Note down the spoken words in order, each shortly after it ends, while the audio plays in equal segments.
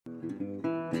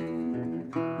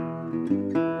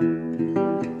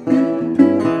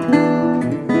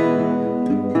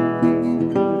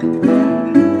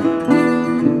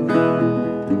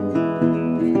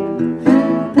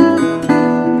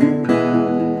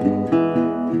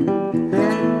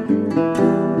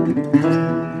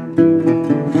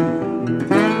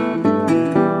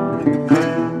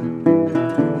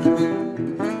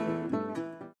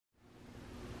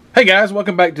Hey guys,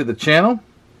 welcome back to the channel.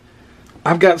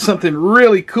 I've got something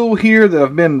really cool here that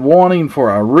I've been wanting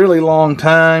for a really long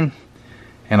time,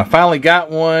 and I finally got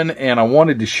one and I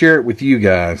wanted to share it with you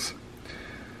guys.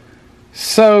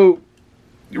 So,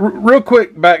 real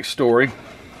quick backstory.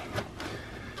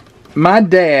 My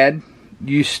dad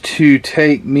used to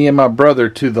take me and my brother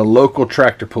to the local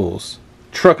tractor pulls,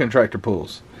 truck and tractor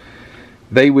pulls.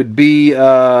 They would be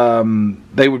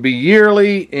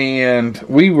yearly, and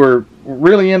we were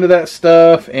really into that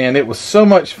stuff, and it was so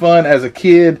much fun as a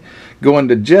kid going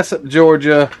to Jessup,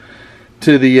 Georgia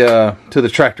to the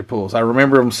tractor pulls. I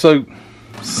remember them so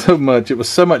much. It was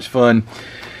so much fun.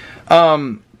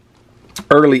 Early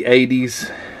 80s,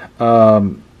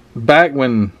 back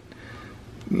when,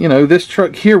 you know, this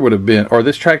truck here would have been, or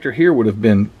this tractor here would have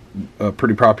been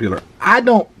pretty popular. I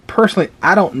don't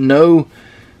know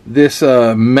this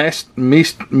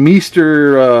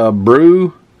Meester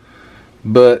brew,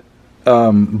 but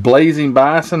Blazing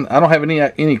Bison, I don't have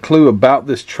any clue about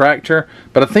this tractor,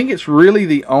 but I think it's really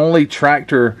the only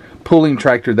pulling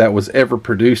tractor that was ever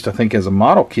produced, I think, as a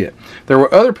model kit. There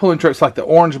were other pulling trucks like the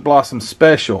Orange Blossom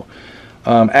Special.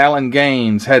 Alan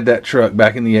Gaines had that truck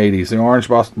back in the 80s. The Orange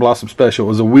Blossom Special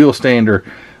was a wheel stander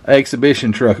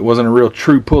exhibition truck. It wasn't a real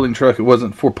true pulling truck. It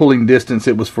wasn't for pulling distance.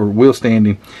 It was for wheel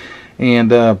standing. And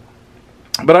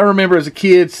but I remember as a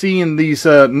kid seeing these,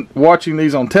 watching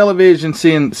these on television,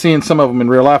 seeing some of them in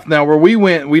real life. Now, where we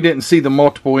went, we didn't see the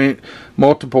multiple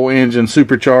engine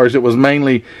supercharged. It was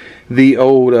mainly the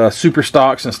old super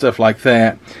stocks and stuff like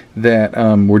that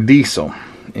were diesel,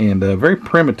 and very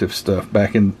primitive stuff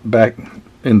back in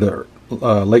the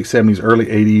late 70s, early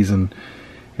 80s,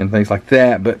 and things like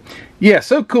that. But yeah,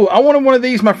 so cool. I wanted one of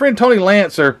these. My friend Tony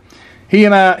Lancer,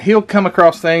 he'll come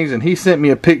across things, and he sent me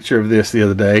a picture of this the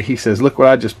other day. He says, "Look what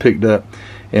I just picked up,"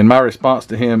 and my response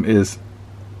to him is,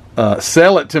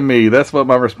 "Sell it to me." That's what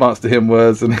my response to him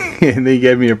was, and he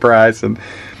gave me a price, and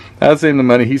I sent him the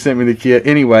money. He sent me the kit.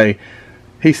 Anyway,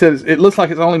 he says it looks like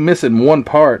it's only missing one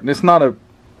part, and it's not a.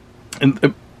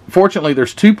 And fortunately,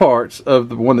 there's two parts of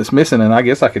the one that's missing, and I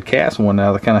guess I could cast one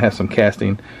now. That kind of has some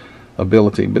casting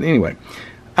ability. But anyway,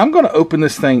 I'm going to open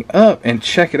this thing up and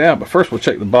check it out. But first, we'll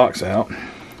check the box out.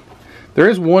 There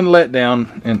is one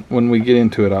letdown, and when we get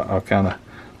into it, I'll kind of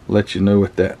let you know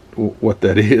what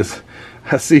that is.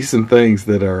 I see some things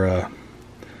that are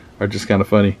just kind of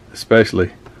funny,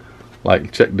 especially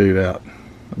like, check dude out.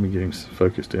 Let me get him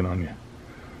focused in on you.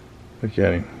 Look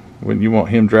at him. Wouldn't you want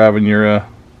him driving your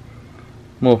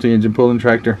multi-engine pulling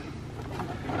tractor?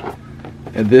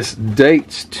 And this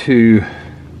dates to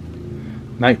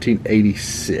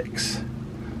 1986.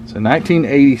 So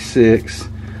 1986,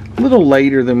 a little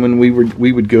later than when we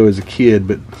would go as a kid.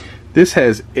 But this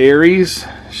has Aries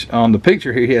on the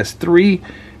picture here. He has 3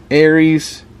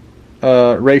 Aries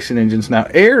racing engines. Now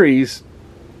Aries,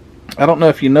 I don't know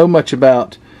if you know much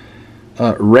about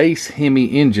race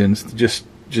Hemi engines. Just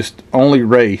only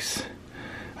race.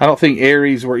 I don't think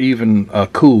Aries were even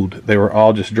cooled. They were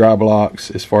all just dry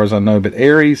blocks as far as I know. But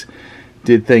Aries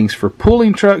did things for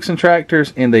pulling trucks and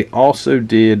tractors, and they also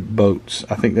did boats.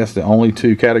 I think that's the only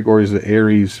 2 categories that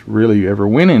Aries really ever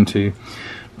went into.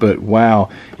 But wow,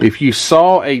 if you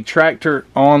saw a tractor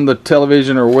on the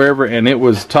television or wherever and it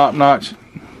was top notch,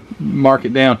 mark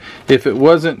it down. If it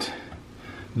wasn't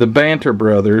the Banter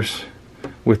Brothers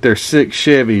with their 6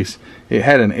 Chevys, it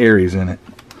had an Aries in it.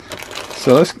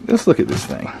 So let's look at this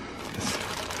thing.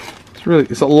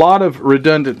 It's a lot of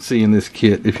redundancy in this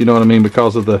kit, if you know what I mean,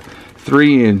 because of the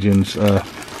 3 engines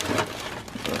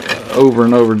over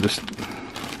and over, just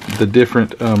the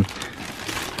different.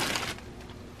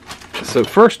 So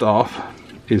first off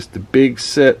is the big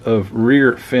set of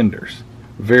rear fenders.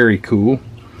 Very cool.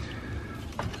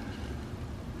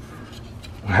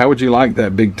 How would you like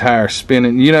that big tire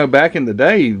spinning? You know, back in the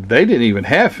day, they didn't even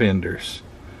have fenders.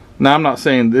 Now, I'm not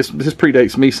saying this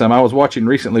predates me some. I was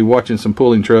recently watching some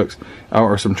pulling trucks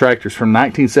or some tractors from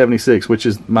 1976, which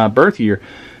is my birth year.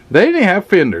 They didn't have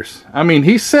fenders. I mean,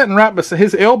 he's sitting right beside,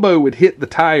 his elbow would hit the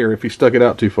tire if he stuck it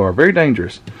out too far. Very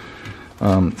dangerous.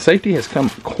 Safety has come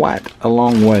quite a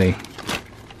long way.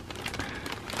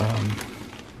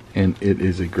 And it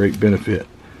is a great benefit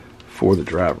for the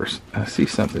drivers. I see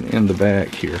something in the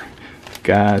back here.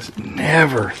 Guys,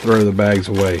 never throw the bags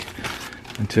away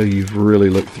until you've really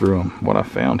looked through them. What I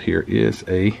found here is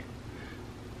a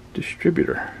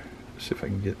distributor. Let's see if I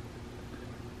can get.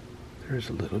 There's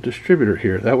a little distributor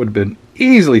here. That would have been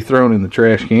easily thrown in the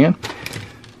trash can.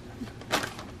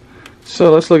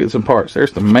 So let's look at some parts.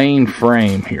 There's the main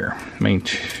frame here. I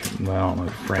don't know,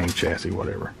 frame, chassis,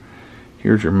 whatever.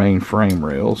 Here's your main frame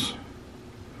rails.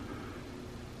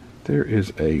 There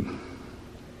is a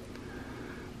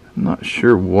I'm not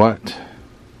sure what.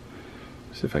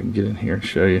 See if I can get in here and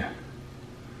show you.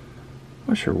 I'm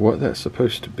not sure what that's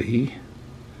supposed to be,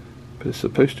 but it's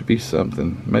supposed to be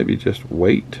something. Maybe just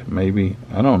weight. Maybe,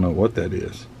 I don't know what that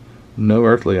is. No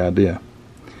earthly idea.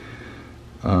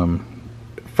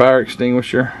 Fire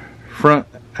extinguisher, front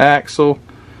axle.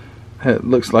 It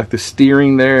looks like the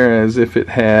steering there, as if it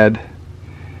had.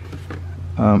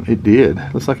 It did.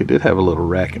 Looks like it did have a little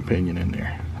rack and pinion in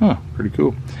there. Huh, pretty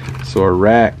cool. So a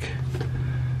rack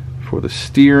for the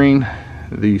steering.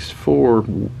 These 4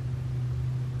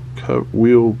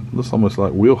 wheel, looks almost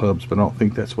like wheel hubs, but I don't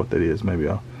think that's what that is. Maybe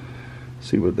I'll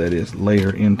see what that is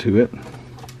later into it.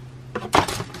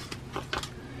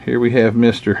 Here we have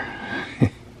Mr.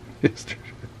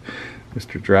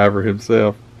 Mr. Driver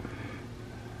himself.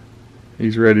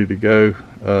 He's ready to go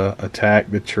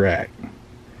attack the track.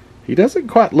 He doesn't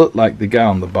quite look like the guy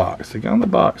on the box. The guy on the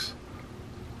box,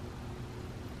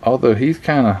 although he's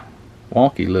kind of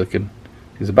wonky looking,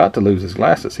 he's about to lose his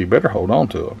glasses. He better hold on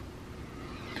to them.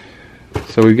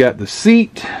 So we've got the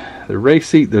seat, the race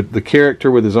seat, the character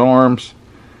with his arms,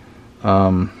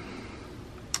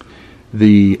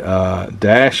 the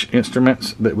dash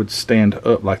instruments that would stand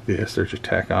up like this. There's your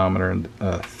tachometer and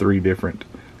 3 different,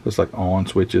 looks like on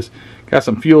switches. Got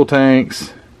some fuel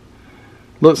tanks.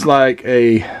 Looks like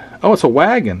a, oh, it's a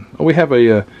wagon. Oh, we have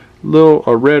a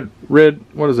red,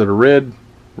 what is it, a red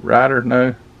rider?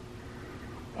 No.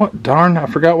 What, darn, I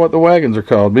forgot what the wagons are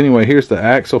called. But anyway, here's the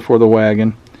axle for the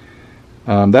wagon.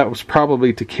 That was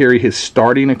probably to carry his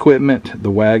starting equipment,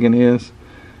 the wagon is.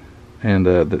 And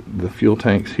the fuel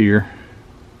tanks here.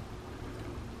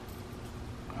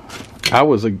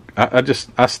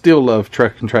 I still love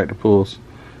truck and tractor pulls.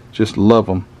 Just love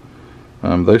them.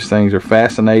 Those things are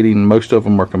fascinating. Most of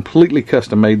them are completely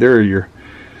custom made. There are your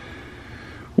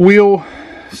wheel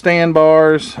stand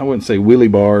bars. I wouldn't say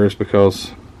wheelie bars,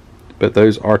 but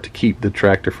those are to keep the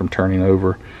tractor from turning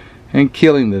over and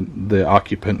killing the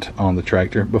occupant on the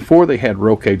tractor. Before they had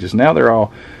roll cages. Now they're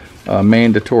all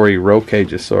mandatory roll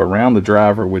cages. So around the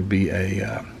driver would be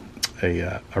a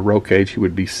roll cage. He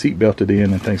would be seat belted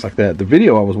in and things like that. The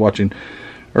video I was watching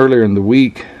earlier in the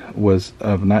week was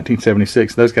of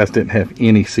 1976. Those guys didn't have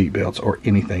any seat belts or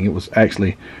anything. It was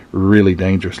actually really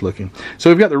dangerous looking. So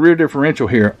we've got the rear differential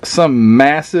here. Some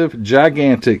massive,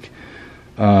 gigantic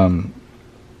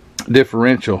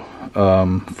differential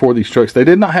for these trucks. They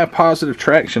did not have positive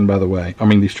traction, by the way. I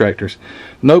mean, these tractors.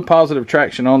 No positive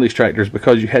traction on these tractors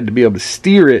because you had to be able to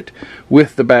steer it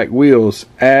with the back wheels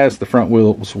as the front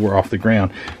wheels were off the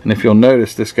ground. And if you'll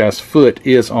notice, this guy's foot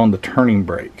is on the turning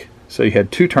brake. So you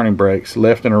had 2 turning brakes,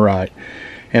 left and a right.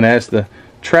 And as the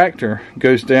tractor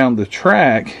goes down the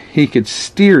track, he could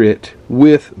steer it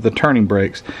with the turning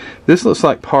brakes. This looks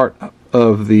like part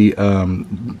of the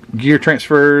gear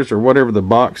transfers or whatever, the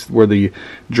box where the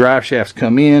drive shafts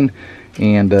come in,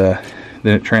 and then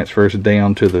it transfers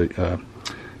down to the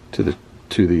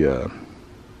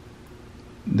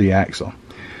axle.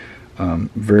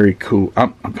 Very cool.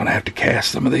 I'm gonna have to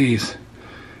cast some of these.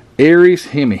 Aries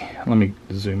Hemi. Let me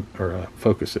zoom or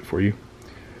focus it for you.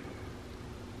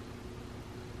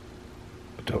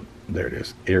 There it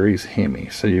is. Aries Hemi.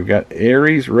 So you've got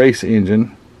Aries race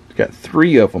engine. You've got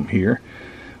 3 of them here,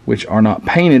 which are not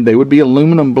painted. They would be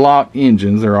aluminum block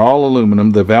engines. They're all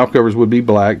aluminum. The valve covers would be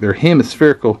black. They're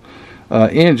hemispherical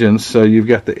engines. So you've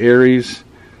got the Aries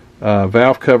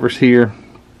valve covers here.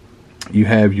 You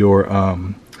have your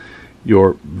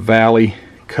valley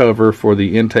cover for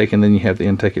the intake, and then you have the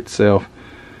intake itself.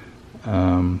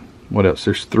 What else?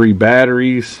 There's 3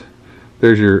 batteries.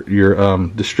 There's your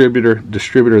distributor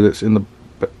that's in the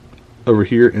over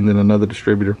here, and then another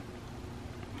distributor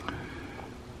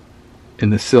in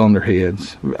the cylinder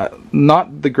heads.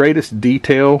 Not the greatest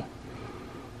detail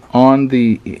on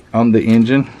the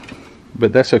engine,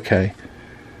 but that's okay.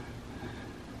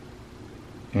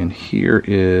 And here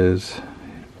is,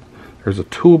 there's a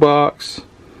toolbox.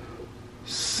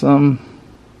 Not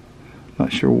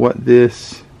sure what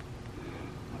this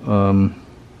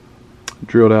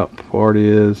drilled out part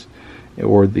is,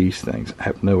 or these things. I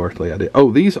have no earthly idea.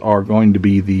 Oh, these are going to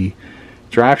be the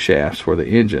drive shafts for the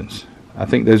engines. I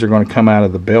think those are going to come out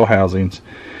of the bell housings.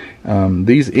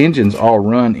 These engines all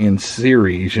run in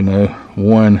series, you know,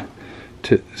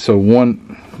 so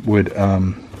one would,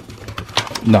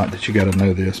 not that you got to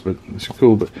know this, but it's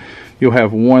cool, but you'll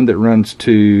have one that runs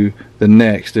to the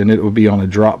next, and it will be on a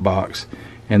drop box,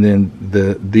 and then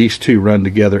these 2 run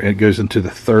together, and it goes into the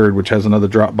third, which has another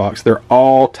drop box. They're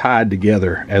all tied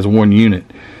together as one unit.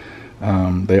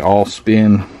 They all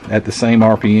spin at the same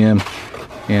RPM,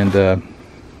 and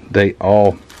they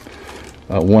all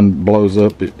one blows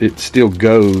up, it still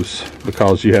goes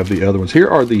because you have the other ones. Here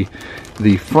are the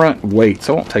front weights.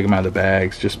 I won't take them out of the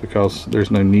bags just because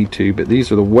there's no need to, but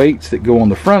these are the weights that go on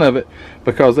the front of it,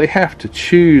 because they have to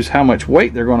choose how much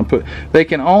weight they're going to put. They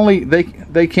can only,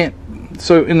 they can't,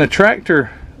 so in the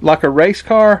tractor, like a race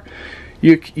car,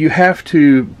 you have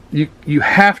to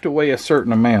weigh a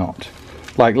certain amount.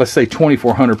 Like, let's say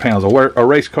 2,400 pounds. A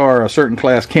race car, a certain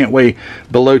class, can't weigh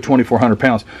below 2,400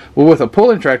 pounds. Well, with a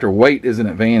pulling tractor, weight is an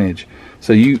advantage.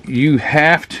 So you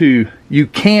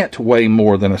can't weigh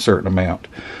more than a certain amount.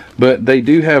 But they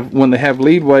do have, when they have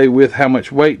leadway with how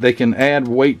much weight, they can add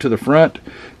weight to the front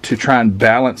to try and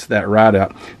balance that ride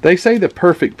out. They say the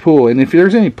perfect pull, and if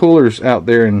there's any pullers out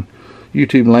there in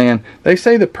YouTube land, they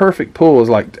say the perfect pull is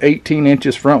like 18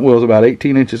 inches, front wheels about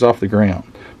 18 inches off the ground,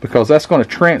 because that's going to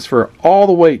transfer all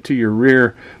the weight to your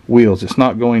rear wheels. It's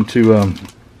not going to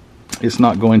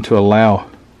allow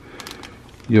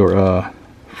your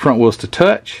front wheels to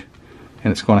touch,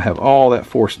 and it's going to have all that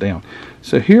force down.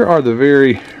 So here are the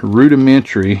very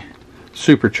rudimentary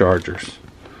superchargers.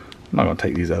 I'm not going to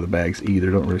take these out of the bags either.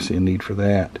 Don't really see a need for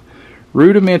that.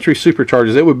 Rudimentary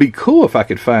superchargers. It would be cool if I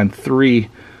could find 3D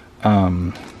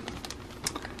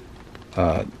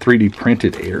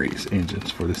printed Aries engines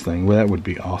for this thing. Well, that would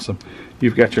be awesome.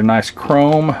 You've got your nice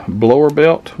chrome blower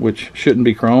belt, which shouldn't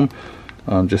be chrome.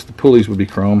 Just the pulleys would be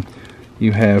chrome.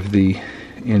 You have the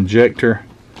injector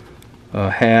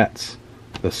hats,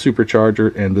 the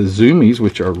supercharger, and the zoomies,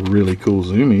 which are really cool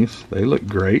zoomies. They look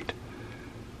great.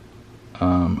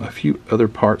 A few other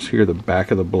parts here. The back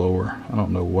of the blower. I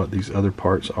don't know what these other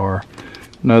parts are.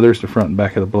 No, there's the front and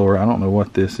back of the blower. I don't know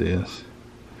what this is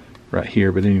right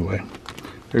here, but anyway,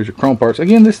 there's your chrome parts.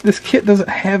 Again, this kit doesn't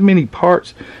have many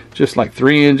parts, just like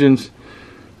 3 engines,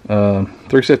 3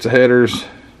 sets of headers.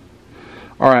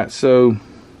 Alright, so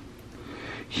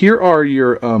here are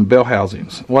your bell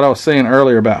housings. What I was saying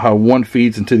earlier about how one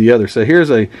feeds into the other. So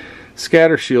here's a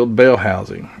scatter shield bell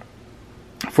housing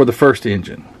for the first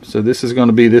engine. So this is going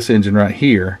to be this engine right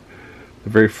here. The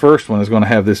very first one is going to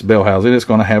have this bell housing. It's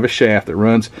going to have a shaft that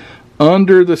runs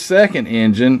under the second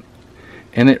engine,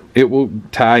 and it will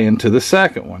tie into the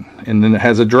second one. And then it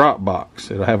has a drop box.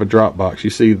 It'll have a drop box. You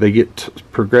see they get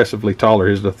progressively taller.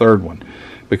 Here's the third one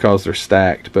because they're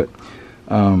stacked. But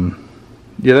yeah,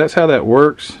 that's how that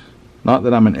works. Not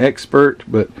that I'm an expert,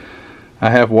 but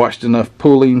I have watched enough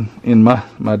pulling in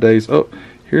my days. Oh,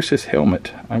 here's his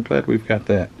helmet. I'm glad we've got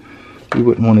that. We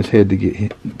wouldn't want his head to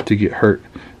get hurt.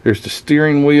 There's the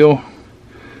steering wheel,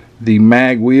 the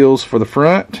mag wheels for the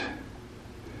front,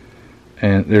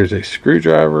 and there's a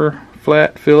screwdriver,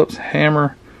 flat, Phillips,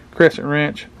 hammer, crescent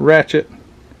wrench, ratchet,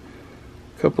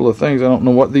 a couple of things, I don't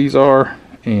know what these are,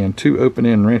 and 2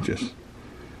 open-end wrenches,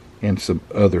 and some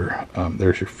other,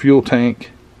 there's your fuel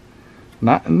tank,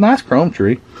 nice chrome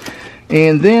tree.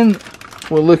 And then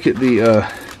we'll look at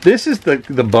the, this is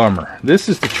the bummer. This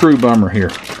is the true bummer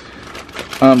here.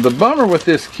 The bummer with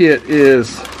this kit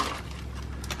is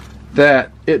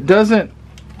that it doesn't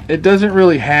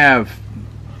really have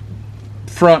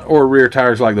front or rear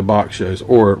tires like the box shows,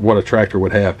 or what a tractor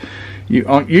would have.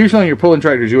 Usually on your pulling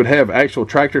tractors you would have actual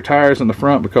tractor tires in the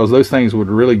front, because those things would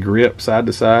really grip side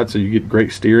to side, so you get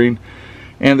great steering.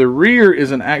 And the rear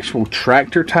is an actual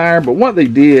tractor tire. But what they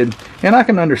did, and I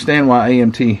can understand why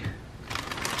AMT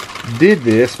did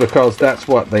this, because that's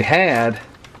what they had,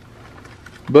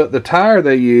 but the tire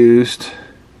they used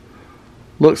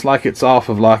looks like it's off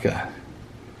of like a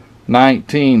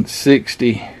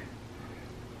 1960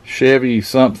 Chevy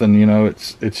something. You know,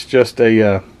 it's just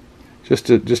a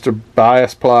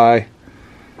bias ply.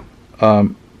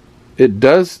 However,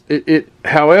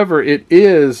 it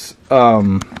is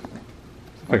I'm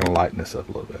gonna lighten this up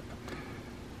a little bit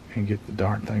and get the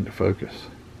darn thing to focus.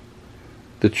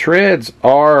 The treads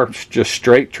are just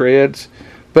straight treads,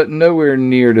 but nowhere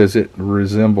near does it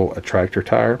resemble a tractor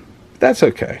tire. That's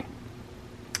okay.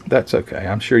 That's okay.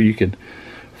 I'm sure you can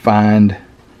find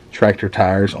tractor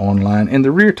tires online. And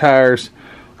the rear tires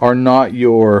are not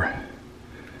your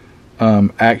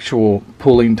actual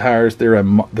pulling tires. They're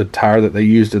the tire that they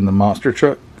used in the monster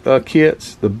truck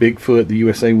kits, the Bigfoot, the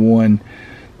USA 1,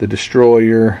 the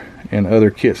Destroyer, and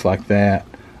other kits like that.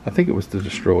 I think it was the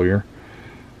Destroyer.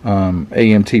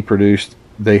 AMT produced.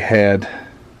 They had,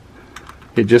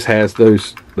 it just has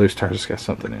those tires. It's got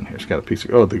something in here. It's got a piece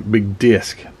of, oh, the big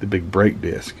disc, the big brake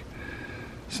disc.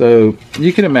 So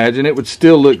you can imagine it would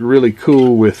still look really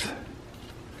cool with,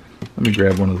 let me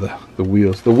grab one of the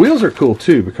wheels. The wheels are cool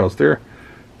too, because they're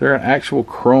an actual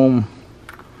chrome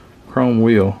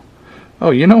wheel.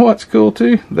 Oh, you know what's cool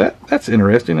too? That's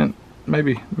interesting, and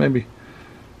maybe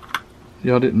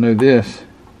y'all didn't know this.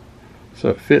 So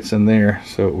it fits in there.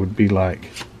 So it would be like,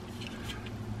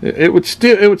 it would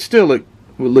still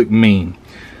look mean.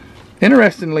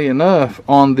 Interestingly enough,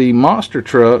 on the monster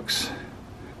trucks,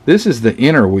 this is the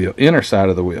inner side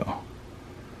of the wheel.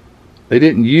 They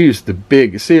didn't use the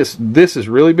big. See, this is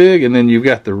really big, and then you've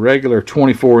got the regular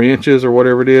 24 inches or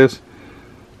whatever it is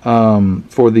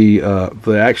for the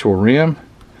actual rim.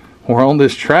 Or on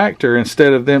this tractor,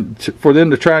 instead of for them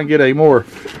to try and get a more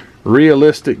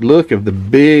realistic look of the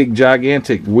big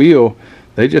gigantic wheel,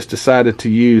 they just decided to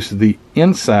use the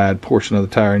inside portion of the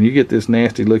tire, and you get this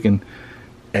nasty looking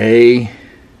you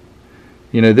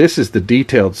know, this is the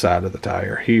detailed side of the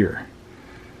tire here.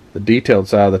 The detailed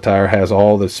side of the tire has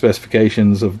all the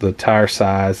specifications of the tire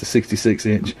size, the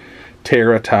 66-inch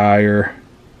Terra tire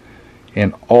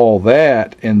and all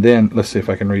that. And then let's see if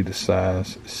I can read the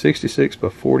size. 66 by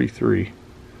 43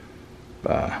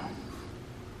 by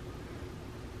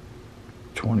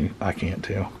 20, I can't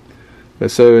tell.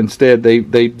 But so instead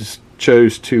they just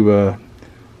chose to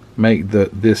make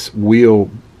this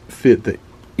wheel fit the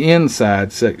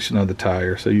inside section of the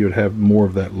tire, so you would have more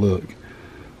of that look.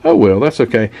 Oh well, that's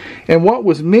okay. And what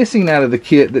was missing out of the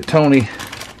kit that Tony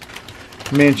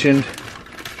mentioned,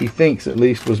 he thinks at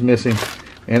least was missing,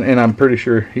 and I'm pretty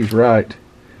sure he's right,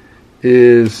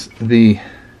 is it's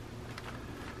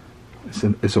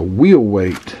a wheel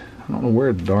weight. I don't know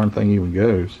where the darn thing even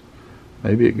goes.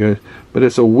 Maybe it goes, but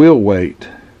it's a wheel weight.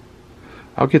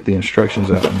 I'll get the instructions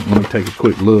out and let me take a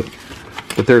quick look.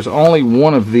 But there's only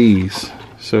one of these,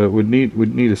 so it would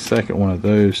need a second one of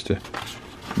those to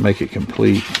make it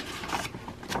complete.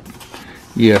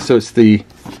 Yeah, so it's the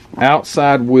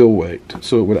outside wheel weight,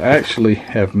 so it would actually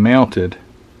have mounted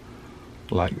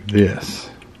like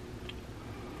this.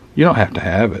 You don't have to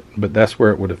have it, but that's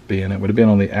where it would have been. It would have been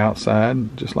on the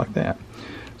outside, just like that.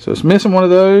 So it's missing one of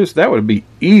those. That would be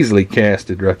easily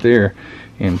casted right there,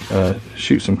 and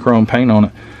shoot some chrome paint on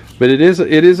it. But it is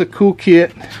a cool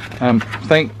kit.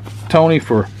 Thank Tony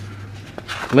for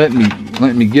letting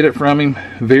me get it from him.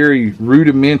 Very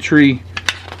rudimentary,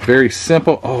 very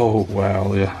simple. Oh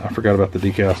wow, yeah, I forgot about the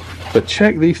decals. But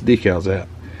check these decals out,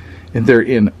 and they're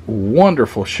in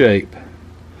wonderful shape.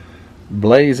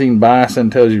 Blazing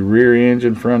Bison tells you rear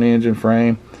engine, front engine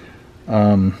frame.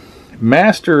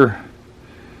 Master,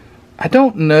 I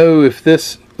don't know if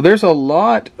this, there's a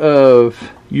lot of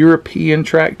European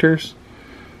tractors,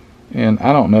 and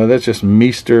I don't know, that's just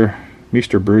Mr.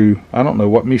 Brew. I don't know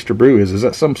what Mr. Brew is. Is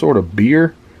that some sort of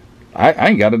beer? I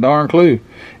ain't got a darn clue.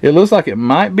 It looks like it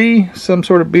might be some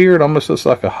sort of beer. It almost looks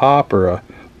like a hop or a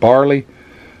barley.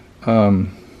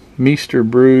 Mr.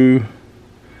 Brew,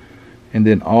 and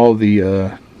then all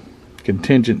the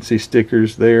contingency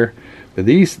stickers there. But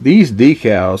these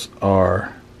decals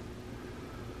are,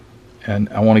 and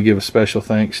I want to give a special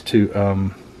thanks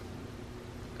to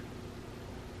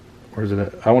where's it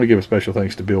at? I want to give a special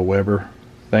thanks to Bill Weber.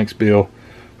 Thanks, Bill.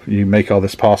 You make all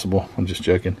this possible. I'm just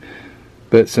joking.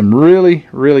 But some really,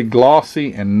 really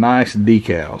glossy and nice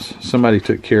decals. Somebody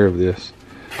took care of this.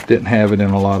 Didn't have it in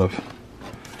a lot of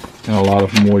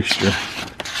moisture.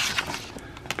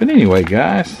 But anyway,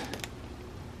 guys,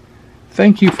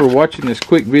 thank you for watching this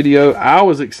quick video. I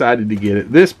was excited to get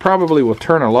it. This probably will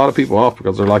turn a lot of people off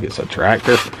because they're like, it's a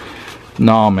tractor.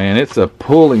 No, man, it's a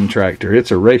pulling tractor.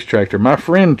 It's a race tractor. My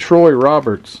friend Troy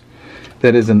Roberts,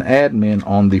 that is an admin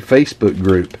on the Facebook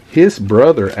group, his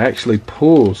brother actually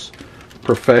pulls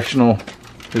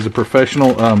is a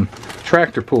professional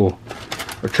tractor pull,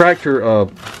 or tractor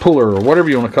puller, or whatever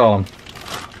you want to call him.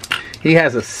 He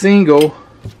has a single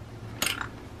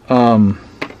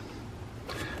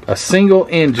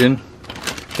engine.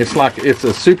 It's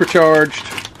a supercharged,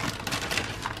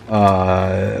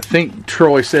 I think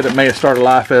Troy said it may have started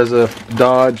life as a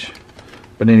Dodge,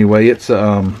 but anyway, it's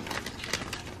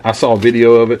I saw a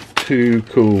video of it. Too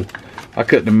cool. I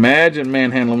couldn't imagine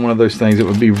manhandling one of those things. It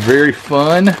would be very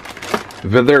fun.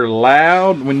 They're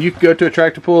loud. When you go to a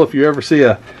tractor pull, if you ever see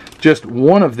just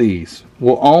one of these,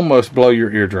 will almost blow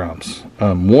your eardrums.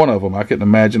 One of them, I couldn't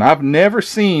imagine. I've never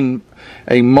seen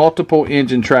a multiple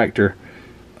engine tractor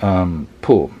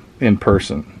pull in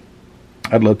person.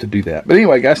 I'd love to do that. But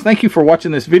anyway, guys, thank you for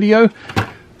watching this video.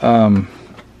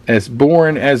 As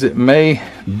boring as it may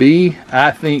be,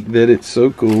 I think that it's so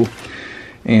cool,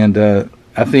 and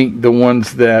I think the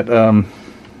ones that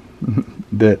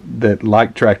that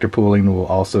like tractor pulling will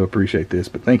also appreciate this.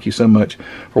 But thank you so much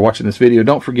for watching this video.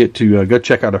 Don't forget to go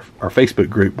check out our Facebook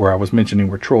group where I was mentioning,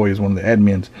 where Troy is one of the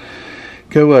admins.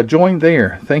 Go join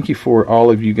there. Thank you for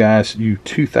all of you guys, you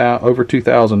over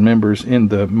 2,000 members in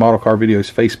the Model Car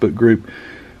Videos Facebook group.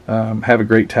 have a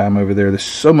great time over there. There's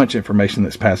so much information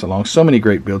that's passed along, so many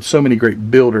great builds, so many great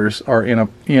builders are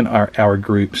in our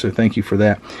group, so thank you for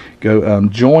that. Go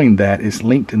join that. It's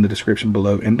linked in the description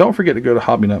below, and don't forget to go to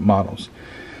Hobby Nut Models.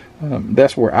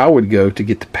 That's where I would go to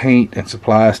get the paint and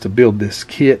supplies to build this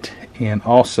kit. And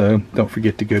also don't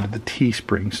forget to go to the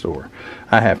Teespring store.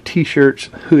 I have t-shirts,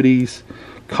 hoodies,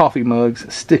 coffee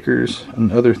mugs, stickers,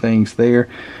 and other things there.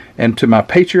 And to my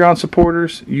Patreon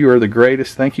supporters, you are the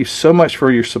greatest. Thank you so much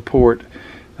for your support,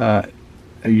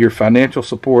 your financial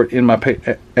support in my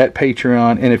at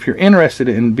Patreon. And if you're interested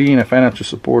in being a financial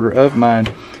supporter of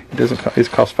mine, it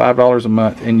costs $5 a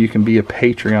month, and you can be a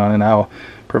Patreon, and I'll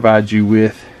provide you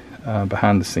with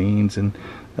behind the scenes and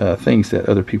things that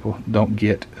other people don't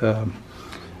get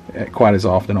quite as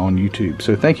often on YouTube.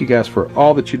 So thank you guys for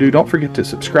all that you do. Don't forget to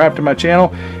subscribe to my channel,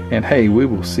 and hey, we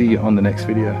will see you on the next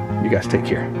video. You guys take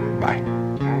care. Bye.